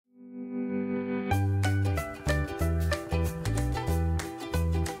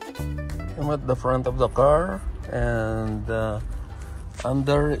I'm at the front of the car, and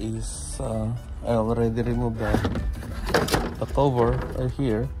under is I already removed the cover right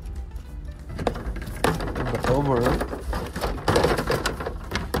here. The cover,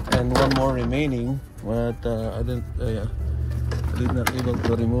 and one more remaining, but I did not able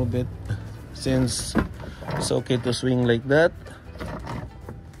to remove it since it's okay to swing like that.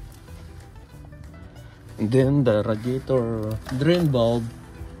 And then the radiator drain bulb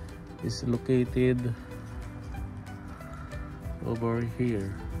is located over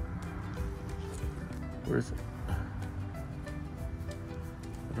here. Where's it?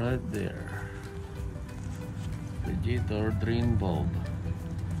 Right there. Radiator drain bulb.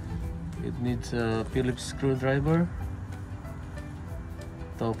 It needs a Phillips screwdriver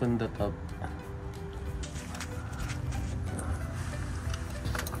to open the top.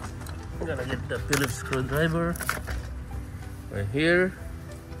 I'm gonna get the Phillips screwdriver right here.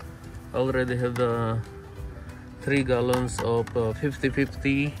 Already have the 3 gallons of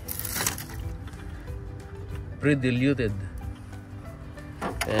 50/50 pre-diluted,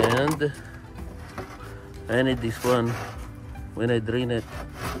 and I need this one when I drain it,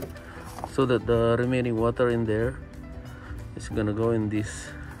 so that the remaining water in there is gonna go in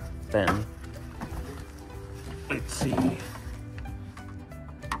this pan. Let's see.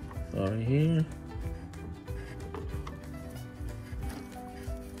 Right here.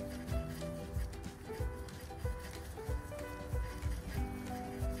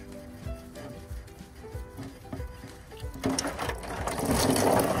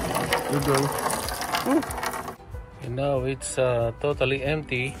 Good go. And now it's totally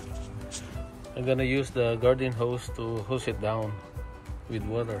empty. I'm gonna use the garden hose to hose it down with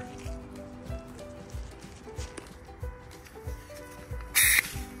water.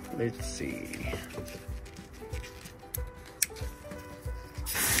 Let's see.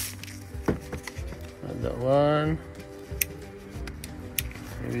 That one.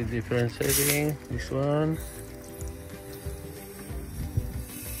 Maybe different setting. This one.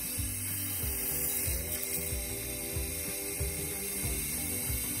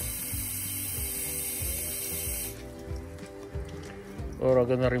 Or I'm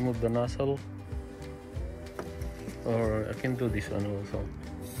gonna remove the nozzle. Or I can do this one also.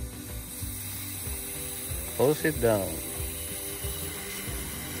 Hose it down.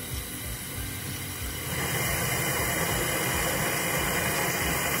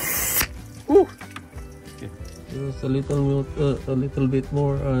 Woo! There's a little bit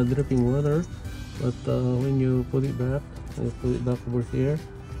more dripping water, but when you put it back, over here.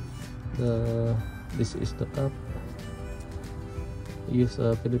 This is the top. Use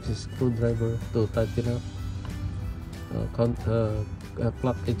a Phillips screwdriver to tighten up.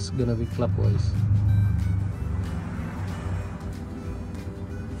 It's gonna be clockwise.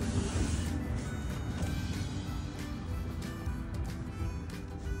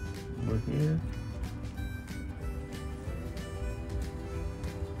 Over here.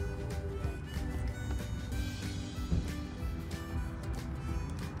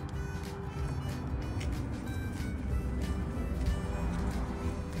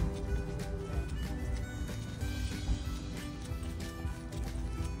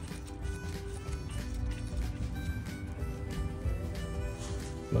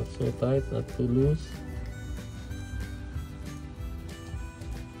 Not so tight, not too loose.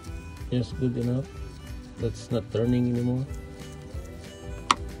 Just good enough. That's not turning anymore.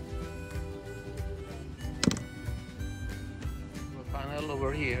 The panel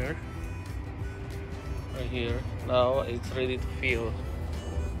over here, right here. Now it's ready to fill.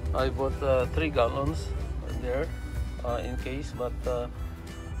 I bought 3 gallons there in case, but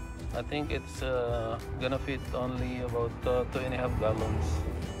I think it's gonna fit only about 2.5 gallons.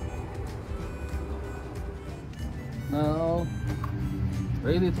 Now,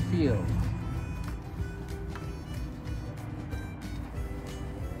 ready to fill.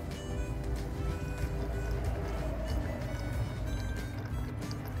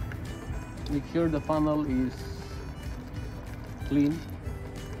 Make sure the funnel is clean,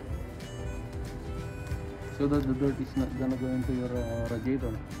 so that the dirt is not gonna go into your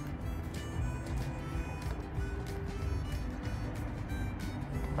radiator.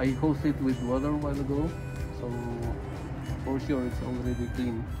 I hosed it with water a while ago, so for sure it's already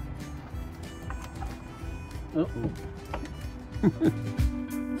clean. Uh-oh.